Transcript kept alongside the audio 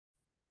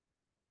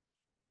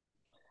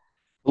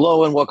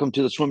Hello and welcome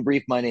to the Swim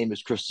Brief. My name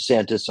is Chris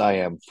DeSantis. I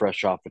am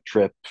fresh off a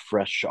trip,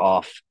 fresh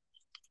off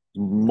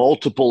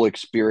multiple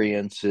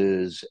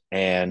experiences,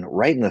 and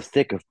right in the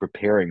thick of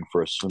preparing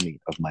for a swim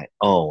meet of my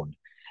own.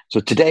 So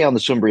today on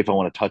the Swim Brief, I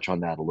want to touch on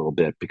that a little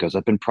bit because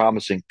I've been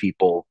promising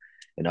people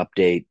an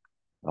update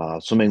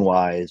swimming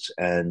wise.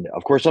 And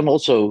of course, I'm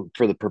also,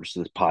 for the purpose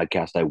of this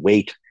podcast, I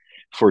wait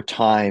for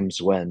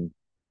times when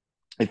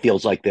it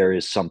feels like there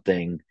is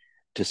something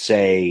to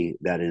say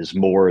that is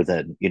more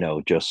than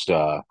just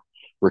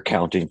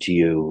recounting to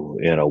you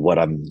what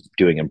I'm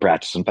doing in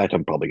practice. In fact,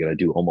 I'm probably going to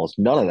do almost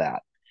none of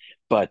that,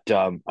 but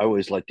I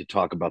always like to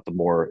talk about the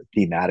more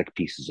thematic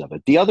pieces of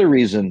it. The other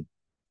reason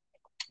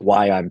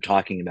why I'm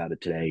talking about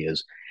it today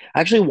is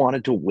I actually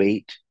wanted to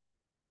wait.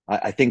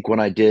 I think when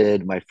I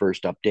did my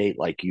first update,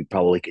 like you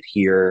probably could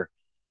hear,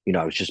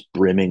 I was just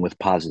brimming with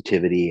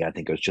positivity. I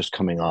think I was just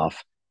coming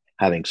off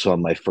having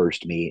swum my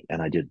first meet,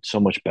 and I did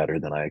so much better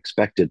than I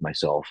expected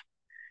myself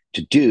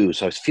to do.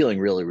 So I was feeling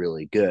really,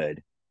 really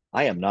good.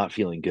 I am not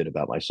feeling good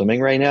about my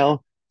swimming right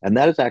now. And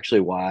that is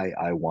actually why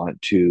I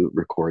want to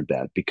record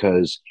that,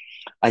 because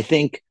I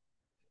think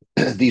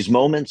these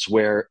moments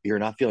where you're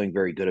not feeling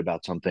very good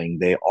about something,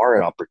 they are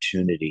an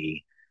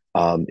opportunity.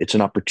 It's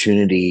an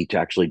opportunity to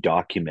actually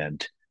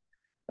document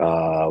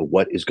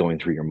what is going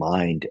through your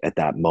mind at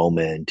that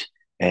moment.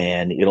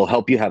 And it'll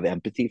help you have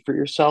empathy for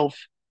yourself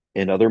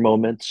in other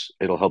moments.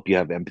 It'll help you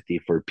have empathy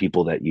for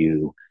people that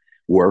you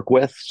work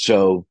with.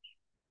 So,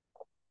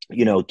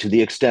 to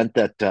the extent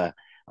that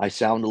I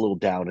sound a little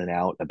down and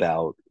out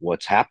about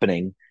what's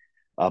happening,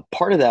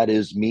 part of that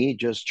is me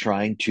just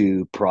trying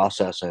to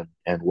process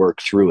and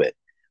work through it.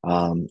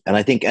 And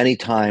I think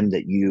anytime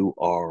that you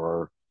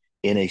are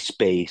in a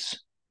space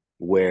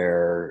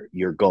where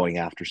you're going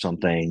after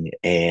something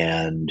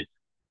and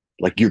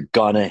like you're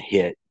gonna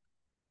hit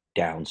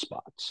down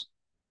spots,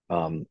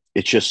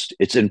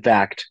 it's in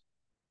fact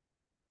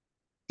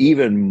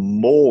even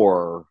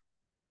more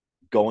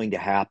going to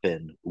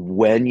happen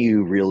when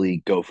you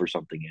really go for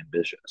something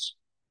ambitious,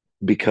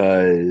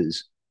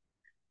 because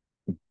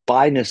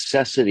by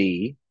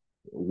necessity,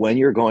 when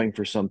you're going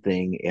for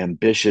something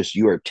ambitious,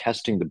 you are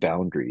testing the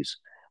boundaries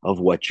of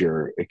what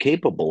you're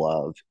capable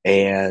of.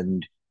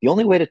 And the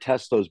only way to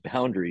test those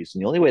boundaries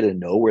and the only way to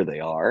know where they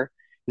are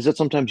is that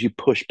sometimes you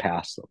push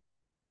past them,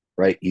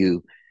 right?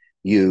 You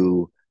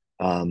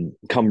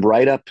come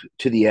right up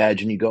to the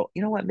edge and you go,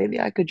 you know what, maybe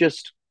I could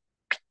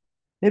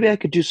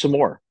do some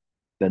more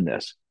than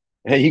this.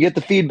 And you get the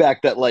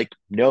feedback that, like,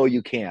 no,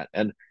 you can't.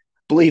 And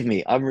believe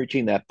me, I'm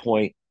reaching that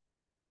point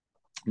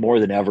more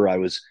than ever. I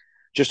was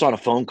just on a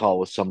phone call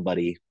with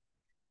somebody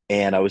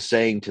and I was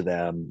saying to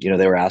them, they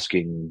were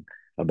asking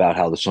about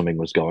how the swimming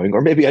was going,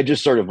 or maybe I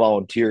just sort of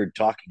volunteered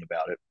talking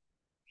about it.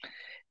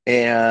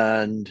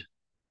 And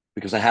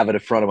because I have it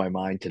in front of my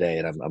mind today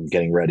and I'm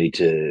getting ready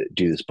to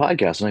do this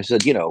podcast. And I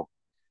said,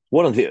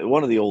 one of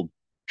the old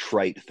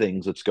trite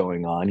things that's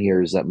going on here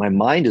is that my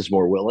mind is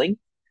more willing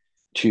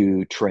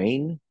to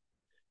train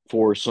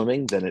for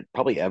swimming than it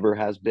probably ever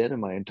has been in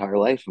my entire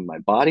life, and my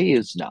body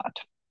is not.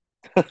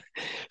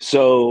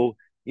 So,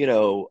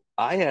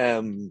 I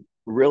am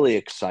really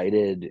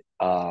excited.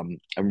 I'm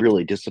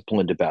really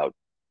disciplined about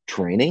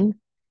training,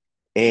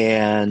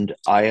 and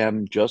I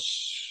am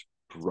just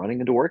running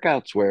into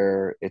workouts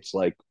where it's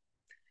like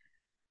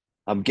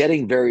I'm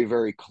getting very,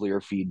 very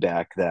clear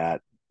feedback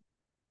that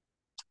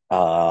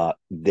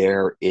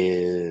there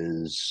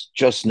is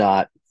just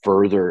not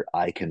further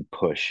I can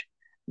push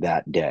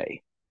that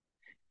day.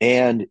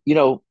 And,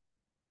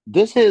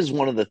 this is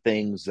one of the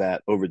things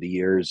that over the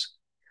years,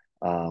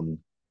 um,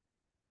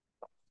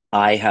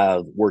 I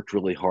have worked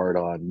really hard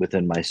on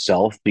within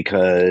myself,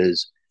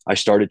 because I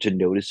started to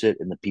notice it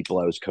in the people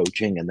I was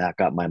coaching, and that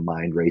got my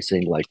mind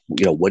racing. Like,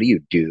 what do you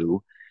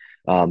do?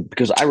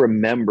 Because I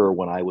remember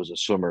when I was a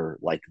swimmer,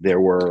 like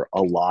there were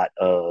a lot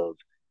of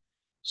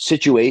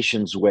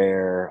situations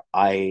where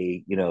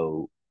I,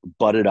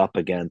 butted up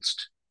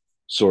against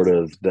sort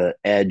of the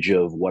edge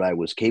of what I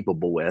was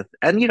capable with.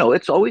 And,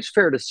 it's always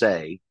fair to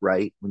say,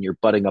 right, when you're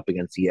butting up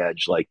against the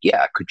edge, like,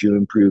 yeah, could you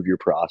improve your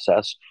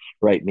process?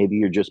 Right. Maybe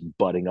you're just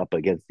butting up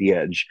against the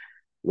edge,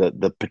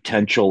 the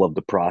potential of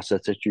the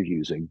process that you're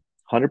using.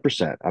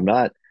 100%.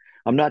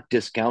 I'm not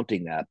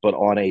discounting that, but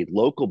on a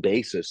local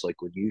basis,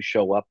 like when you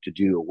show up to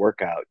do a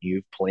workout,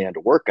 you've planned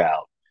a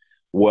workout,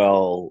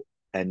 well,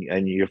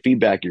 and your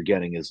feedback you're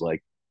getting is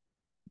like,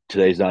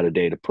 today's not a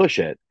day to push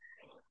it.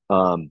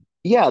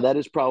 Yeah, that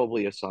is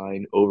probably a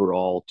sign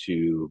overall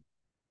to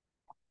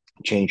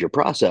change your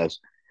process.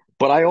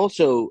 But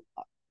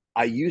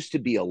I used to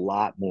be a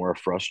lot more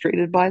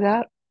frustrated by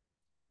that,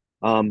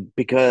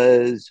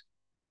 because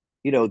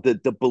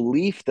the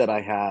belief that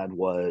I had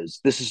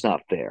was, this is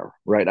not fair,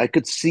 right? I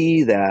could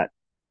see that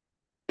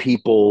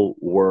people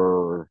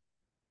were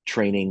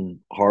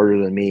training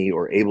harder than me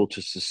or able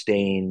to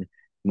sustain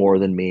more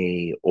than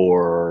me,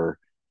 or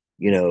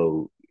you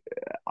know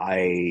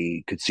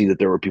I could see that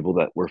there were people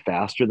that were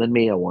faster than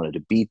me. I wanted to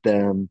beat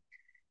them.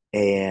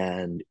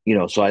 And,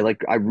 so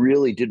I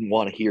really didn't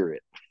want to hear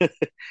it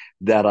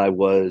that I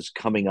was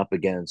coming up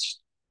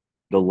against,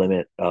 the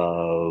limit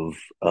of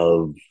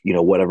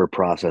whatever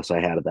process I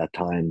had at that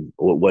time,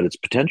 what its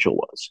potential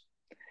was.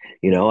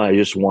 I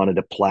just wanted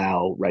to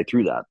plow right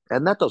through that,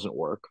 and that doesn't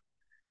work.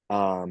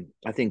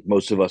 I think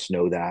most of us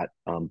know that,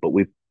 but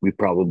we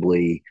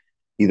probably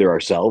either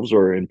ourselves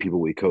or in people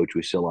we coach,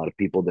 we see a lot of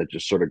people that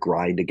just sort of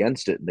grind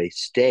against it, and they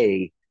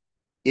stay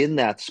in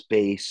that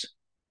space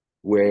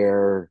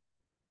where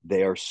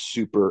they are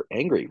super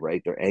angry,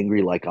 right? They're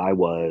angry like I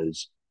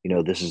was.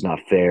 This is not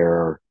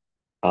fair,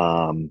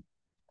 um,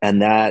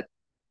 and that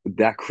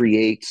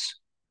creates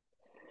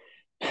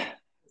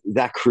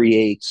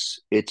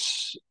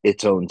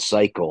its own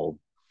cycle.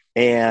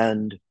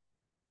 And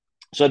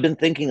so I've been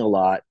thinking a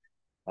lot,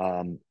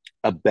 um,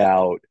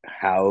 about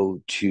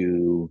how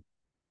to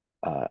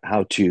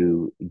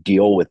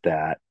deal with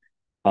that.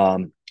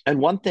 And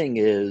one thing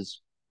is,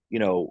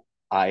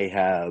 I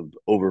have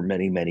over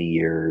many many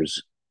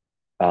years,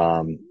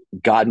 um,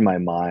 gotten my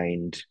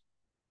mind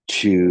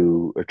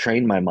to or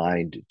trained my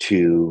mind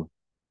to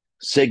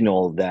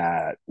signal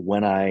that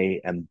when I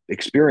am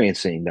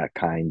experiencing that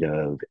kind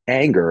of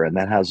anger, and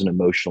that has an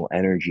emotional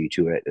energy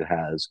to it, it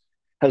has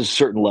a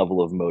certain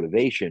level of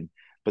motivation,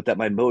 but that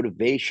my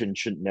motivation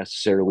shouldn't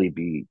necessarily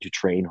be to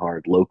train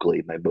hard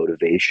locally. My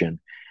motivation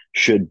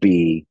should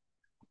be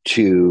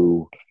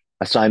to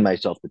assign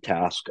myself the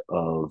task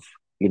of,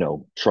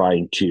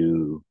 trying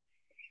to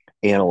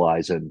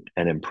analyze and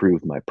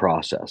improve my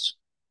process,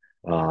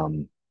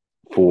 um,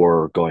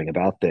 for going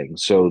about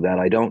things so that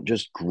I don't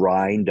just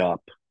grind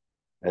up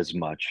as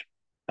much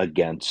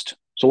against.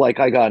 So, like,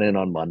 I got in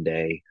on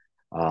Monday,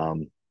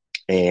 and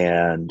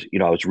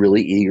I was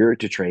really eager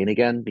to train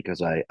again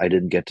because I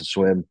didn't get to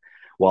swim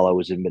while I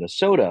was in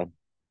Minnesota.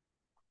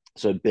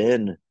 So it'd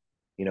been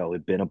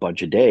a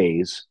bunch of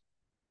days,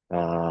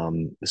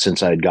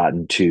 since I'd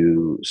gotten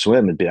to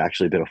swim. It'd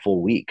been a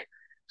full week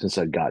since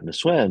I'd gotten to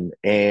swim,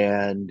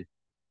 and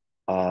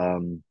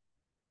um,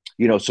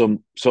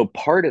 so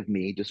part of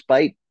me,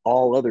 despite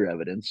all other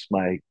evidence,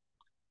 my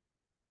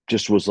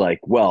just was like,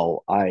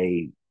 well,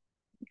 I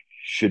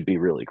should be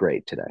really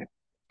great today.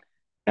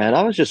 And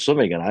I was just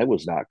swimming and I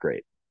was not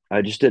great.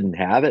 I just didn't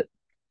have it,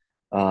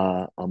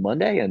 on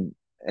Monday, and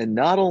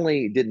not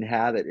only didn't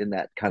have it in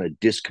that kind of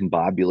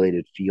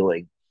discombobulated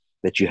feeling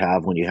that you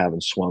have when you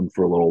haven't swum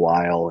for a little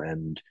while,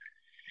 and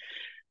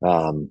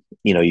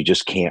you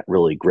just can't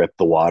really grip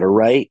the water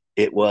right.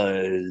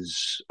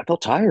 I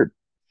felt tired.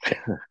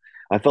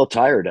 I felt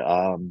tired.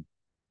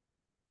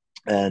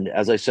 And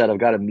as I said, I've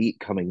got a meet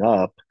coming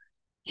up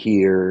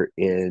here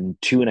in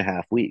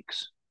 2.5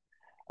 weeks.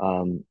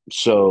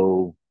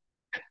 So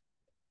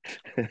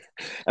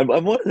I'm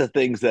one of the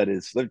things that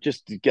is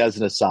just as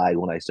an aside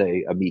when I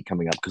say a meet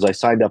coming up, because I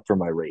signed up for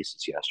my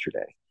races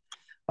yesterday.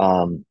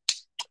 Um,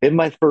 in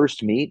my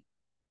first meet,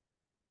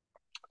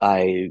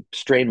 I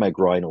strained my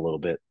groin a little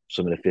bit,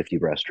 so I'm in a 50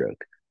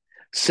 breaststroke.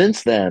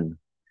 Since then,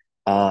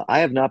 I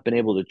have not been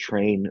able to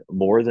train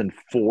more than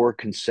four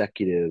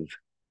consecutive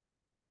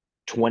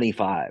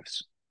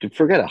 25s. To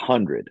forget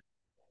 100,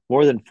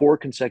 more than four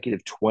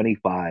consecutive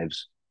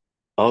 25s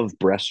of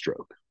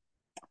breaststroke.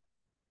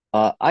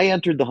 I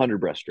entered the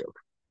 100 breaststroke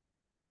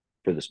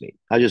for this meet.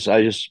 I just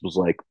was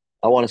like,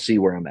 I want to see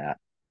where I'm at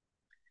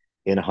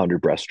in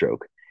 100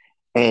 breaststroke.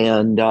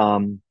 And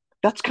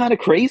that's kind of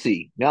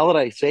crazy now that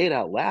I say it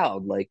out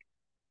loud.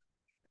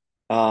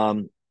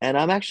 And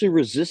I'm actually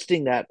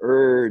resisting that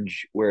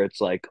urge where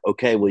it's like,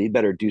 okay, well, you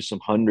better do some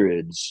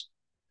hundreds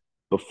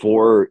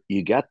before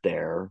you get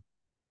there.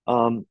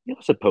 I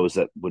suppose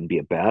that wouldn't be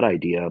a bad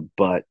idea,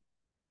 but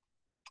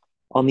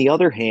on the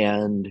other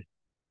hand,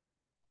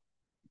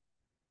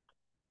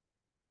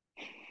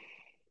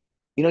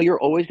 you're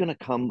always going to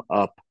come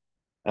up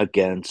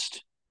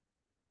against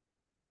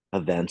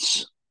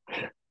events,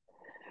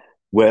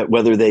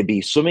 whether they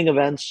be swimming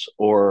events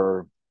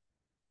or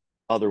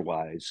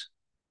otherwise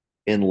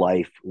in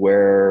life,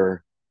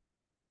 where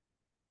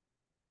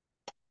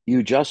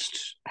you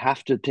just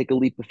have to take a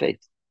leap of faith.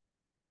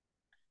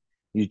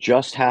 You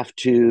just have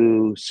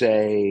to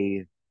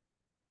say,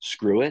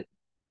 screw it.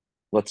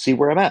 Let's see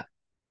where I'm at.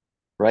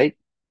 Right.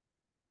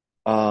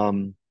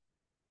 Um,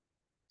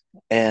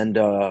 and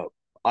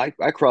I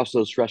cross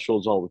those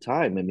thresholds all the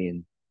time. I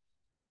mean,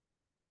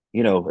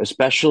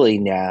 especially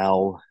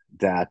now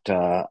that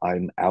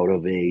I'm out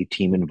of a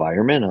team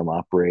environment, I'm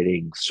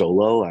operating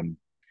solo, I'm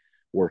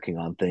working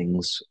on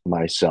things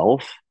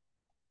myself.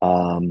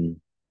 Um,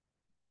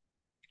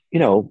 you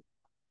know,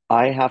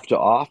 I have to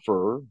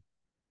offer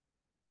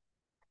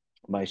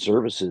my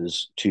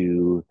services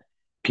to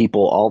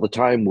people all the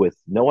time with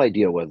no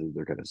idea whether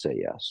they're going to say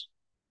yes.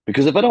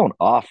 Because if I don't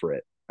offer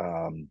it,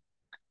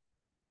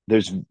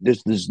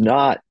 there's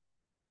not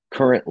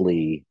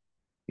currently,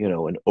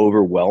 an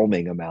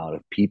overwhelming amount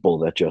of people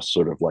that just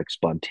sort of like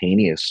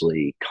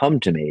spontaneously come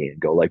to me and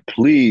go like,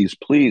 please,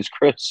 please,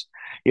 Chris,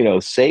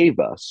 save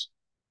us,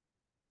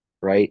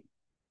 right?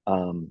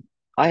 Um,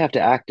 I have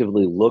to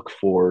actively look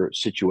for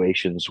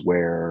situations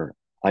where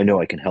I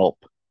know I can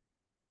help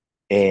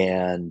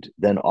and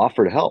then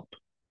offer to help.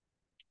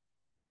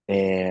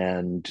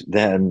 And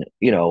then,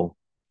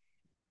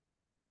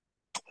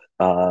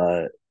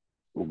 uh,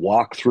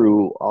 walk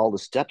through all the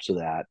steps of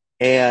that.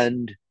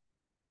 And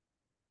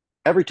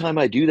every time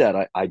I do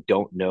that, I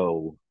don't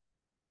know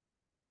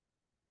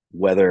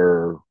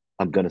whether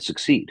I'm going to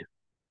succeed.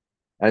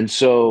 And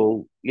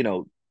so,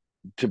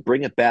 to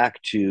bring it back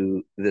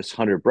to this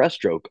 100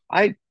 breaststroke,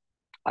 I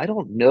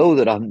don't know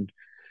that I'm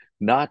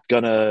not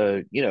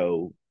gonna,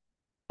 be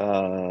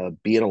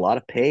in a lot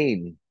of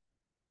pain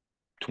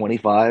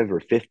 25 or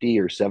 50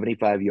 or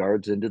 75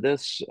 yards into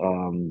this,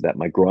 that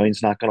my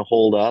groin's not going to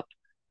hold up,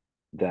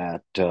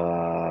 that,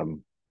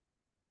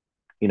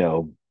 you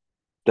know,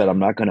 that I'm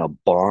not going to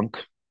bonk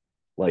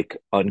like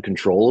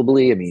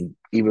uncontrollably. I mean,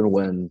 even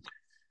when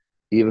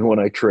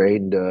I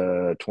trained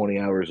 20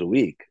 hours a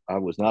week, I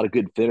was not a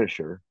good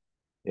finisher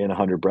in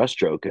 100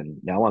 breaststroke. And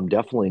now I'm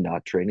definitely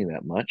not training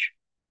that much.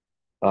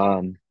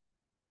 Um,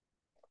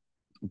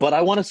 but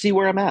I want to see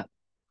where I'm at.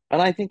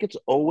 And I think it's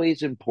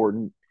always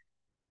important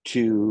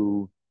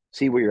to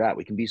see where you're at.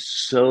 We can be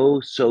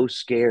so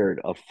scared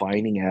of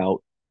finding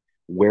out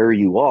where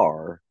you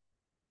are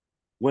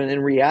when in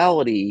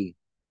reality,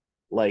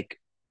 like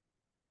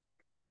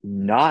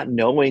not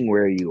knowing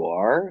where you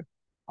are,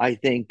 I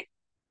think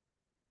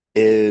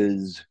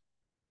is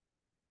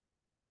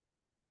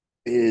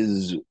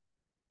is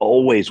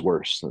always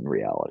worse than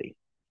reality,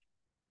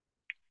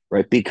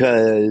 right?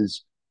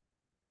 Because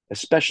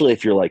especially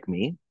if you're like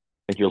me,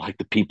 if you're like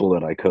the people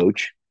that I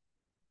coach,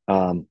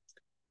 um,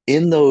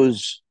 in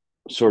those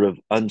sort of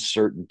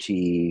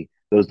uncertainty,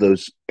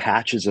 those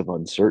patches of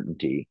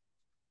uncertainty,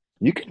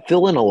 you can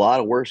fill in a lot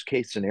of worst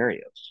case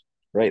scenarios,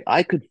 right?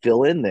 I could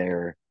fill in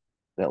there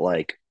that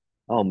like,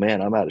 oh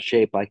man, I'm out of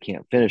shape. I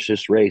can't finish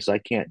this race. I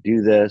can't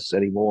do this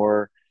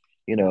anymore,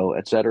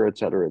 et cetera, et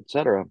cetera, et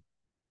cetera.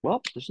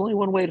 Well, there's only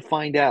one way to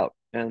find out.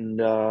 And,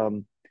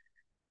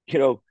 you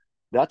know,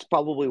 that's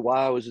probably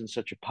why I was in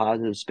such a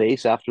positive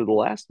space after the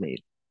last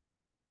meet,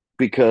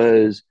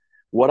 because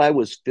what I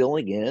was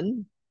filling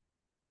in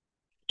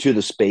to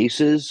the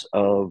spaces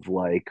of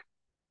like,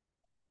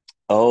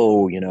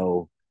 oh,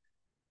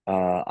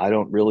 I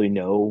don't really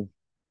know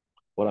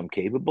what I'm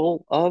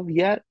capable of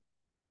yet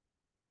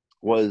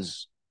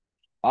was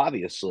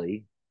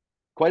obviously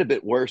quite a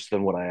bit worse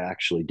than what I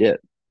actually did.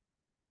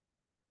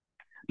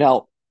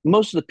 Now,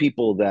 most of the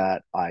people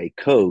that I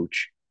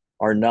coach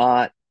are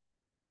not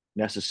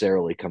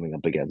necessarily coming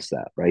up against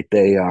that, right?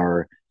 They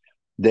are,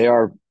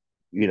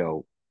 you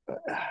know,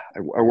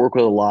 I work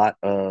with a lot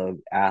of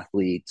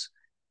athletes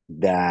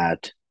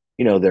that,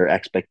 their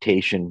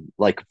expectation,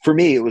 like for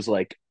me, it was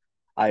like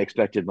I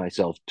expected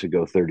myself to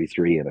go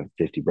 33 in a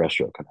 50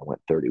 breaststroke and I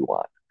went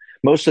 31.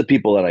 Most of the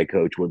people that I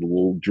coach would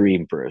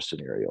dream for a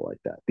scenario like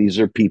that. These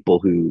are people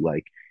who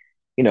like,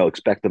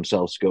 expect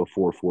themselves to go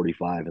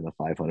 445 in the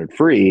 500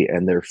 free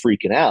and they're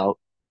freaking out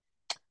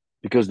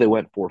because they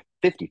went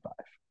 455.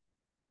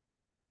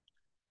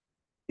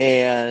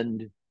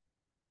 And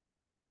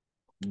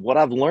what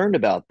I've learned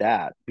about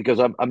that, because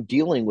I'm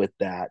dealing with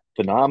that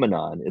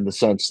phenomenon in the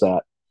sense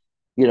that,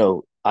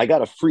 I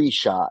got a free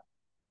shot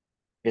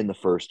in the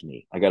first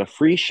meet. I got a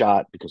free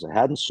shot because I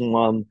hadn't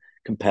swum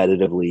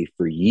competitively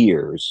for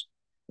years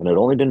and had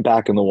only been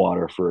back in the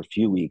water for a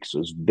few weeks. So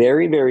it was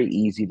very, very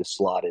easy to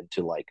slot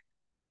into like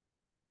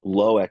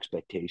low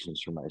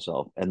expectations for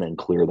myself and then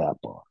clear that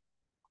bar,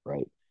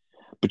 right?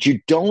 But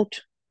you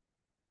don't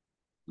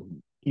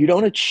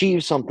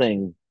achieve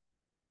something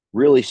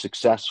really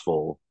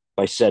successful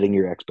by setting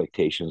your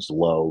expectations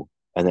low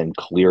and then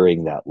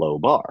clearing that low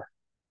bar.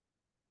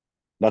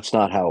 That's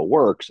not how it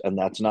works, and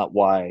that's not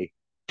why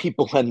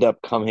people end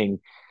up coming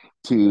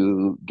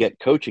to get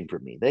coaching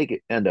from me.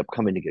 End up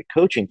coming to get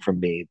coaching from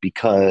me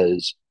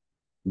because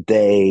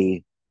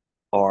they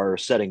are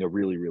setting a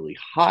really, really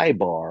high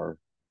bar,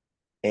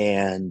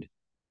 and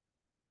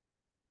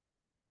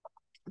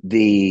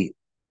the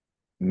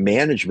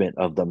management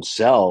of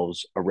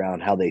themselves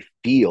around how they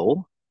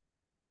feel,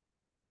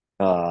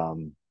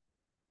 um,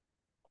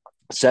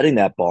 setting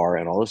that bar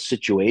and all the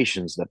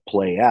situations that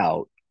play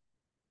out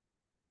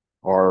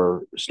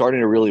are starting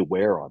to really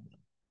wear on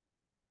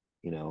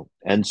them,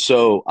 And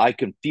so I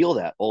can feel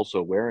that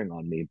also wearing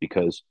on me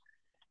because,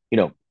 you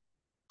know,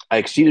 I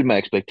exceeded my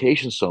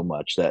expectations so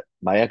much that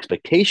my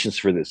expectations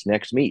for this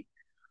next meet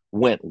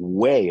went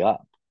way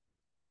up,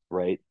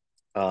 right?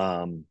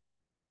 Um,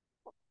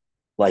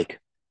 like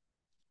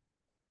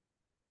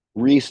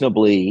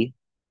reasonably,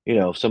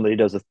 if somebody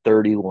does a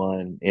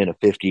 31 in a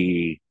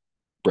 50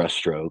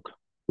 breaststroke,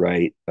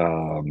 right?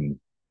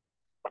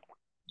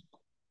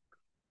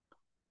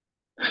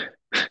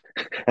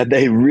 And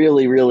they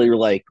really, really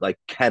like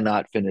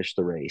cannot finish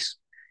the race.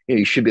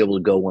 You should be able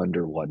to go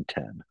under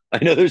 110.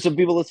 I know there's some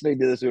people listening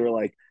to this who are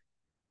like,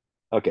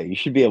 okay, you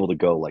should be able to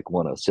go like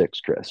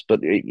 106, Chris,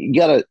 but you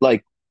gotta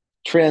like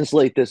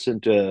translate this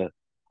into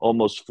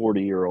almost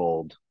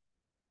 40-year-old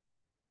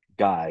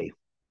guy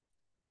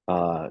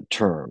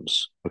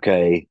terms.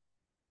 Okay.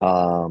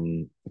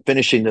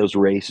 Finishing those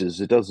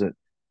races, it doesn't,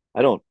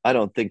 I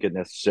don't think it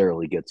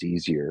necessarily gets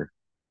easier.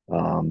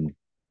 Um,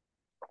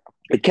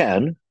 it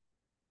can,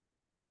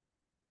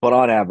 but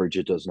on average,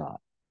 it does not.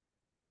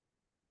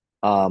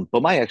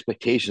 But my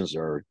expectations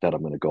are that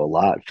I'm going to go a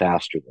lot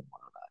faster than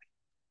one,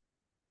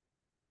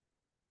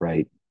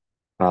 right?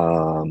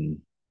 Um,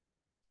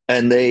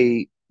 and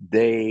they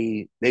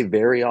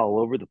vary all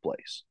over the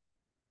place.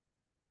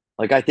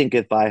 Like I think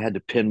if I had to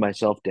pin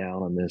myself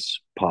down on this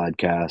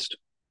podcast,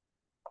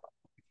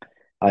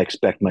 I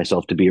expect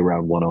myself to be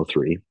around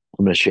 103.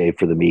 I'm going to shave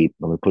for the meet.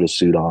 I'm going to put a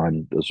suit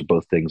on. Those are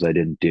both things I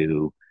didn't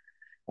do.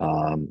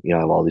 I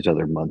have all these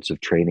other months of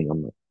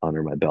training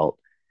under my belt.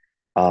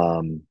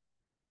 Um,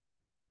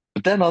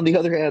 but then on the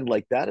other hand,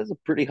 like that is a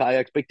pretty high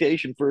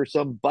expectation for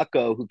some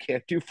bucko who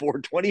can't do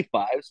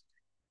 425s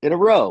in a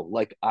row.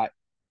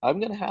 I'm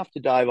going to have to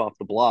dive off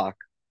the block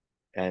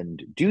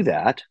and do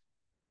that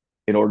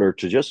in order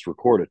to just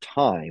record a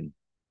time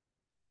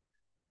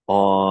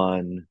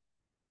on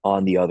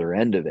the other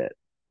end of it.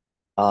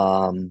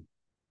 Um,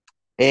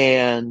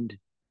 and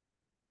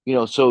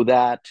so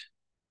that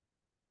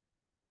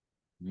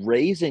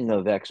raising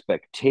of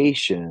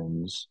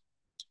expectations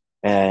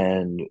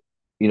and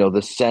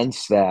the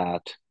sense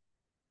that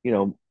you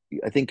know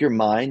I think your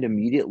mind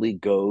immediately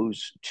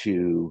goes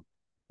to,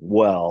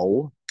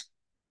 well,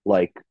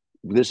 like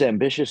this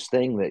ambitious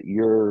thing that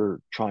you're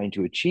trying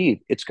to achieve,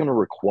 it's going to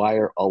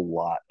require a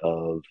lot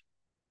of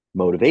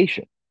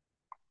motivation,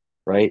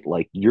 right?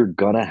 Like you're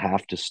going to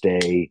have to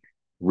stay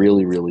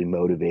really really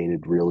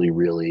motivated, really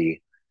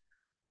really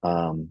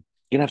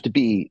you're going to have to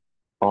be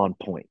on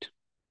point,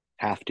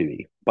 have to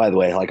be. By the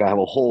way, like I have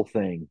a whole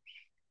thing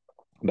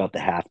about the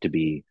have to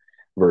be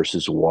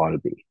versus want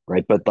to be,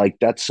 right? But like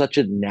that's such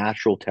a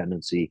natural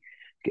tendency.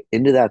 Get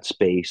into that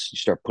space, you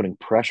start putting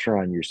pressure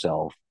on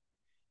yourself,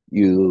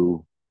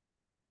 you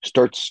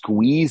start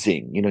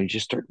squeezing, you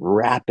just start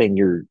wrapping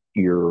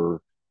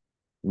your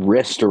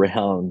wrist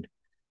around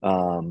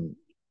um,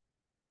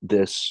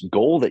 this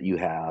goal that you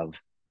have,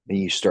 and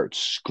you start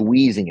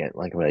squeezing it.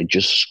 Like when I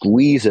just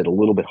squeeze it a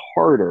little bit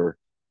harder,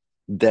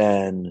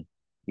 then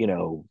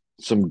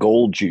some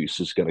gold juice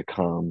is going to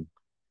come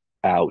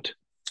out.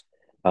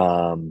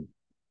 Um,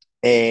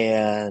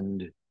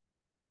 and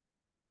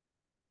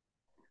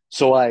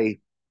so I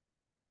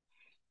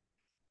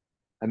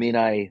mean,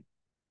 I'm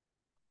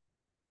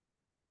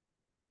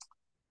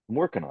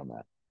working on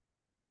that.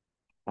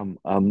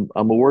 I'm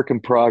a work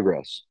in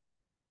progress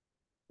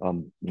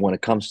when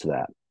it comes to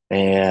that.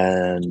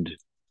 And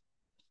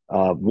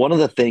one of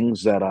the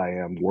things that I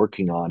am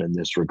working on in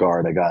this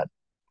regard, I got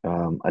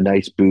a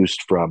nice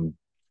boost from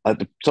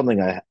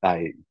something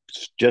I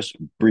just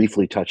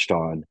briefly touched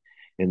on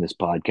in this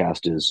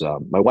podcast is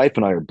my wife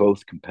and I are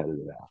both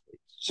competitive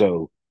athletes.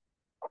 So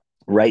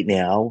right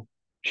now,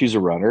 she's a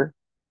runner.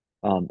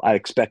 I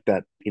expect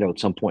that at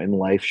some point in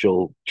life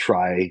she'll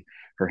try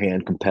her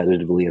hand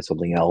competitively at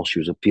something else. She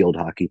was a field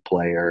hockey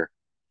player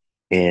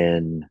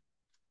in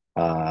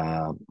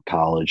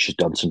college. She's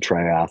done some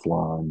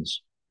triathlons,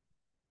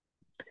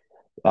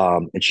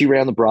 and she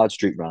ran the Broad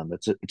Street Run.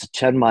 It's a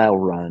 10-mile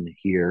run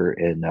here,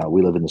 and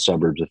we live in the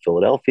suburbs of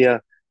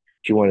Philadelphia.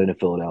 She went into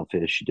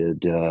Philadelphia. She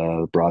did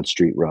Broad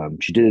Street Run.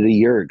 She did it a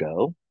year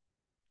ago,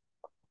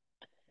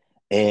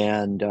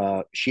 and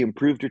she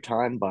improved her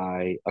time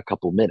by a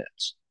couple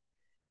minutes.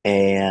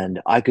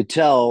 And I could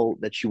tell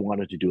that she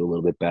wanted to do a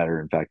little bit better.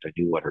 In fact, I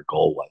knew what her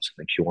goal was. I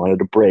think she wanted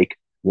to break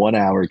 1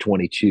 hour,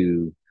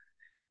 22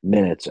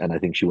 minutes. And I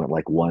think she went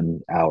like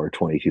 1 hour,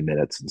 22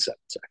 minutes and 7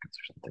 seconds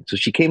or something. So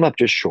she came up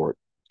just short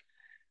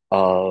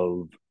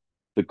of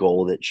the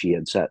goal that she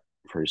had set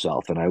for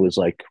herself. And I was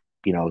like,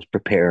 I was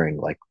preparing,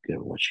 like,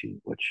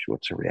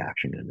 what's her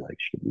reaction? And like,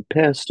 she gonna be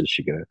pissed? Is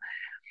she gonna,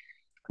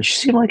 she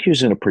seemed like she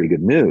was in a pretty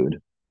good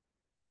mood.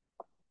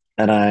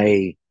 And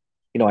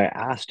I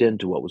asked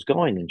into what was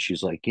going, and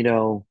she's like,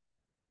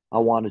 I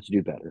wanted to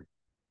do better,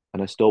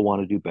 and I still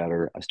want to do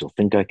better. I still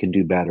think I can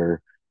do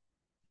better,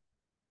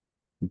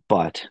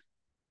 but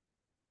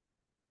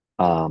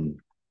um,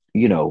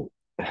 you know,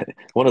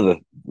 one of the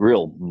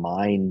real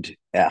mind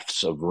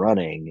f's of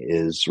running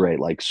is right.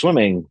 Like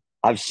swimming,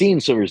 I've seen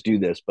swimmers do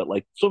this, but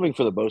like swimming,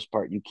 for the most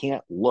part, you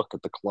can't look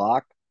at the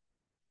clock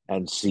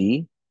and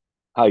see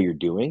how you're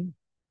doing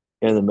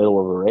in the middle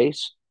of a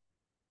race.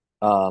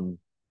 Um,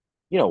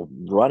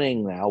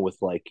 running now with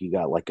like you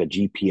got like a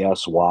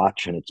GPS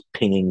watch and it's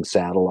pinging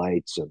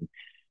satellites and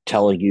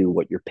telling you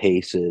what your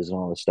pace is and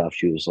all this stuff.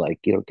 She was like,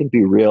 it can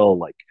be real.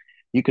 Like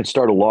you can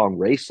start a long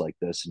race like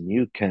this and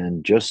you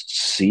can just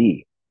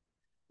see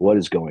what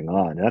is going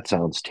on. That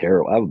sounds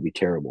terrible. That would be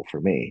terrible for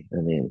me.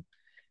 I mean,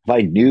 if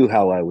I knew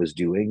how I was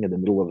doing in the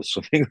middle of a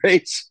swimming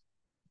race,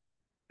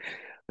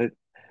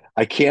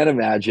 I can't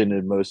imagine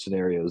in most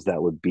scenarios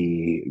that would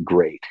be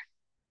great.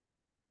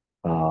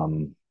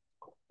 Um,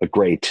 a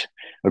great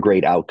a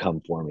great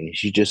outcome for me.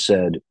 She just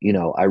said,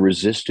 I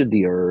resisted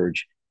the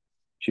urge.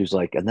 She was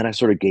like, and then I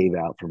sort of gave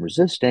out from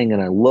resisting,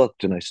 and I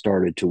looked and I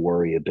started to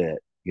worry a bit,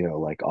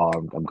 like, oh,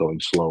 I'm going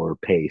slower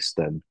pace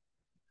than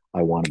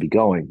I want to be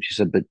going. She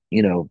said, but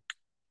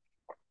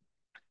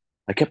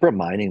I kept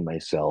reminding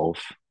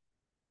myself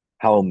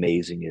how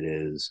amazing it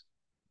is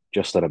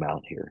just that I'm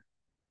out here,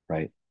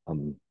 right?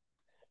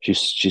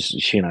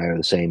 She and I are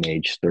the same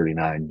age,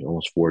 39,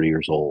 almost 40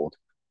 years old.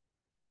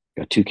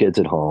 got two kids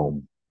at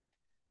home.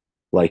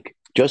 Like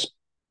just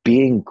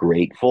being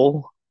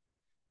grateful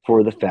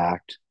for the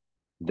fact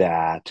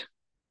that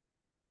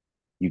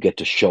you get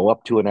to show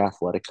up to an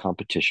athletic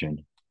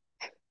competition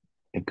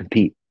and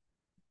compete.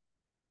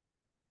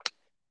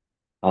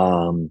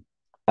 Um,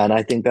 and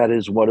I think that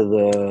is one of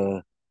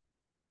the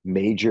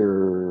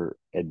major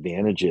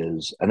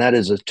advantages. And that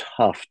is a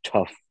tough,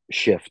 tough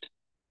shift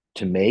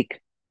to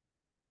make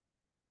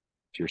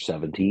if you're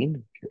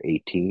 17, if you're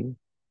 18,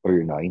 or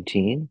you're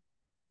 19.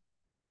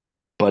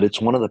 But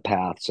it's one of the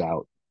paths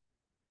out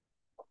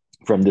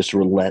from this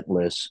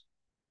relentless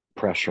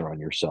pressure on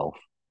yourself,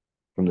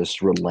 from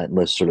this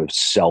relentless sort of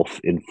self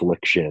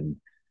infliction,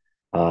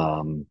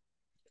 um,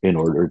 in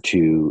order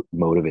to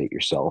motivate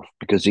yourself,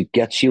 because it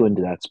gets you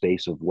into that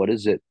space of what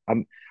is it?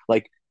 I'm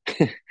like,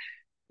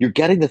 you're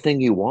getting the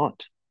thing you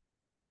want.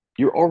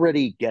 You're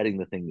already getting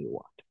the thing you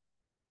want.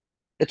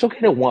 It's okay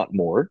to want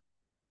more.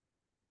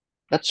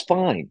 That's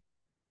fine.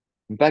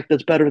 In fact,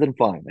 that's better than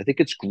fine. I think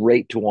it's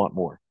great to want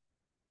more.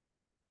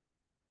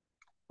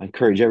 I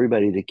encourage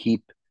everybody to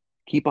keep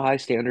a high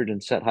standard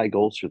and set high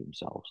goals for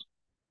themselves.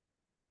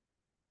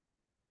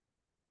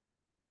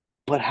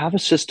 But have a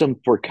system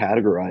for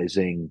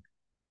categorizing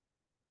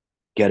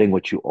getting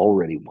what you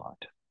already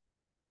want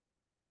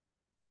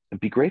and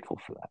be grateful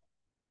for that,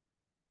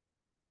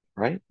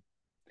 right?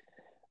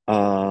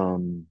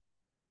 Um,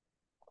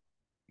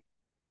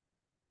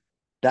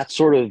 that's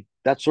sort of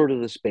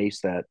the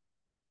space that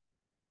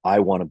I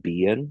want to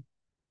be in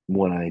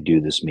when I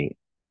do this meet,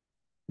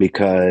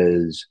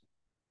 because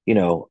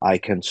I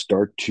can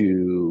start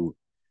to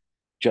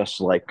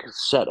just like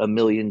set a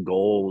million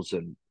goals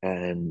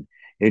and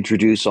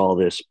introduce all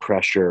this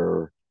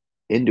pressure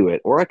into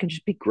it, or I can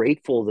just be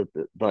grateful that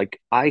like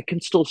I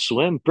can still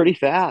swim pretty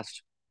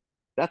fast.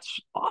 That's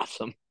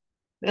awesome.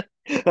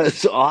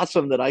 It's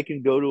awesome that I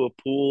can go to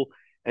a pool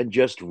and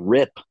just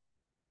rip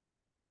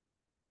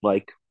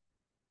like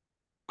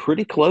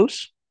pretty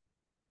close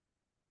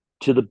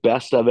to the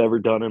best I've ever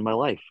done in my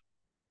life.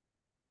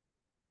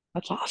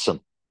 That's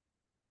awesome.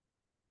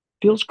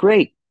 Feels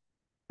great.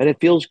 And it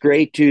feels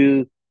great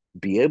to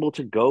be able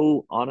to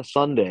go on a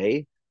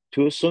Sunday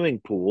to a swimming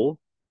pool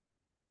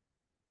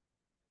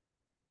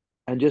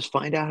and just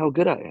find out how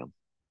good I am.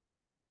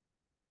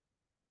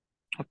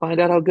 I find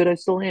out how good I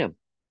still am.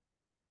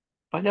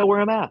 Find out where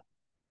I'm at.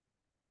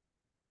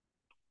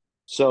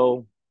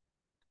 So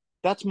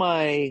that's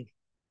my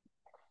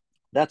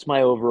that's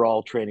my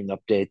overall training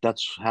update.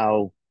 That's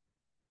how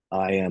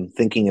I am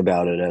thinking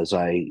about it as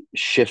I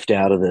shift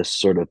out of this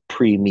sort of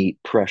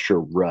pre-meet pressure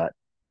rut,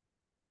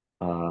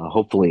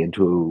 hopefully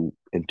into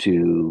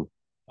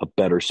a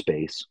better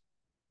space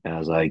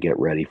as I get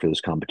ready for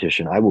this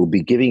competition. I will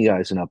be giving you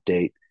guys an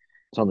update.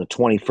 It's on the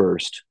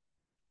 21st.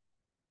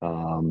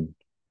 Um,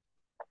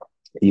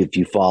 if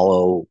you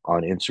follow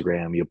on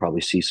Instagram, you'll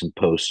probably see some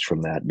posts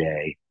from that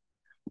day.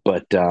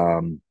 But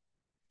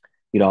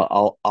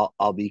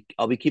I'll be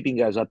keeping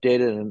you guys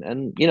updated,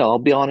 and I'll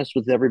be honest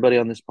with everybody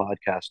on this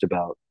podcast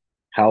about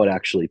how it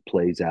actually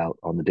plays out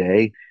on the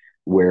day,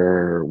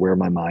 where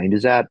my mind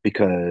is at,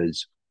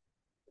 because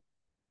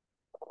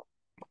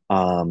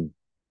um,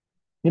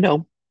 you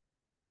know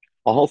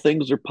all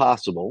things are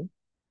possible,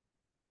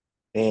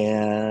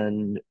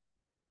 and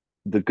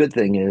the good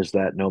thing is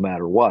that no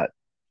matter what,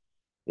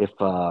 if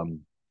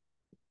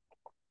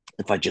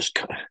if I just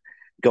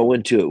go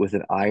into it with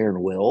an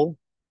iron will,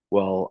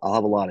 well, I'll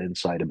have a lot of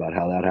insight about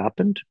how that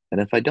happened, and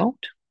if I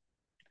don't,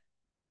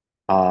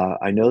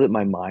 I know that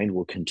my mind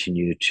will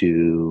continue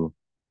to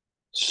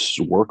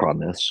work on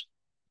this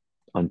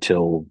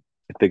until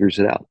it figures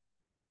it out.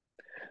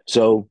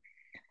 So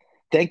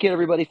thank you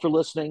everybody for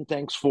listening.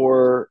 Thanks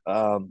for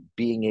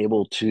being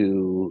able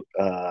to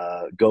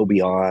go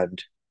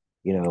beyond,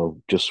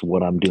 just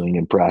what I'm doing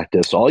in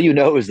practice. All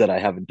is that I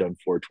haven't done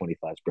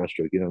 425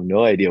 breaststroke.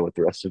 No idea what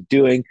the rest of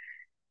doing.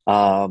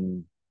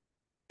 Um,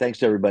 Thanks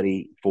to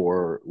everybody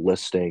for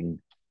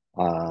listening.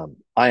 I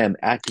am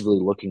actively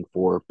looking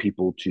for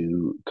people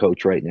to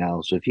coach right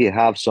now. So if you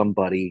have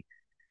somebody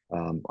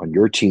on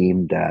your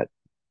team that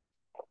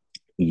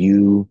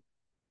you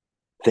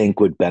think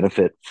would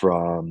benefit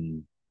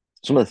from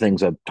some of the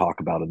things I've talked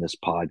about in this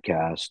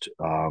podcast,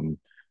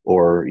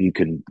 or you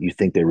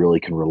think they really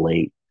can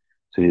relate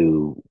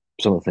to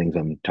some of the things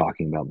I'm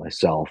talking about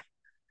myself,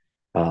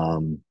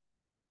 um,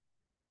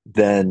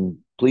 then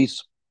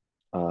please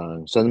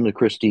send them to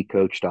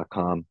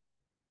christcoach.com. You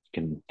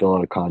can fill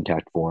out a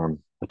contact form.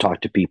 I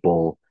talk to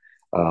people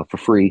for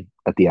free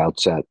at the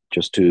outset,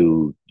 just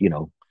to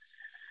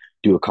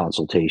do a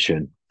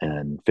consultation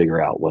and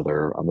figure out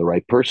whether I'm the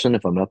right person.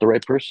 If I'm not the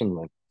right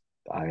person,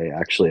 I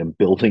actually am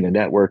building a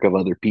network of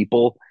other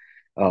people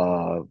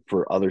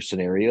for other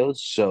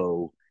scenarios.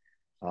 So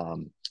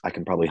I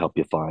can probably help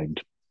you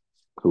find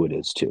who it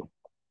is too.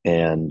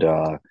 And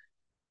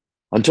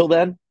until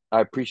then,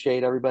 I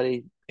appreciate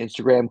everybody.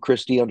 Instagram,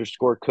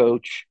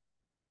 Christy_coach,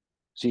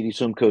 CD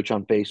Swim Coach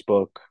on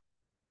Facebook.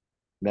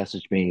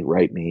 Message me,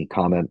 write me,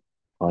 comment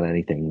on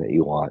anything that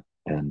you want.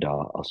 And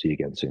I'll see you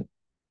again soon.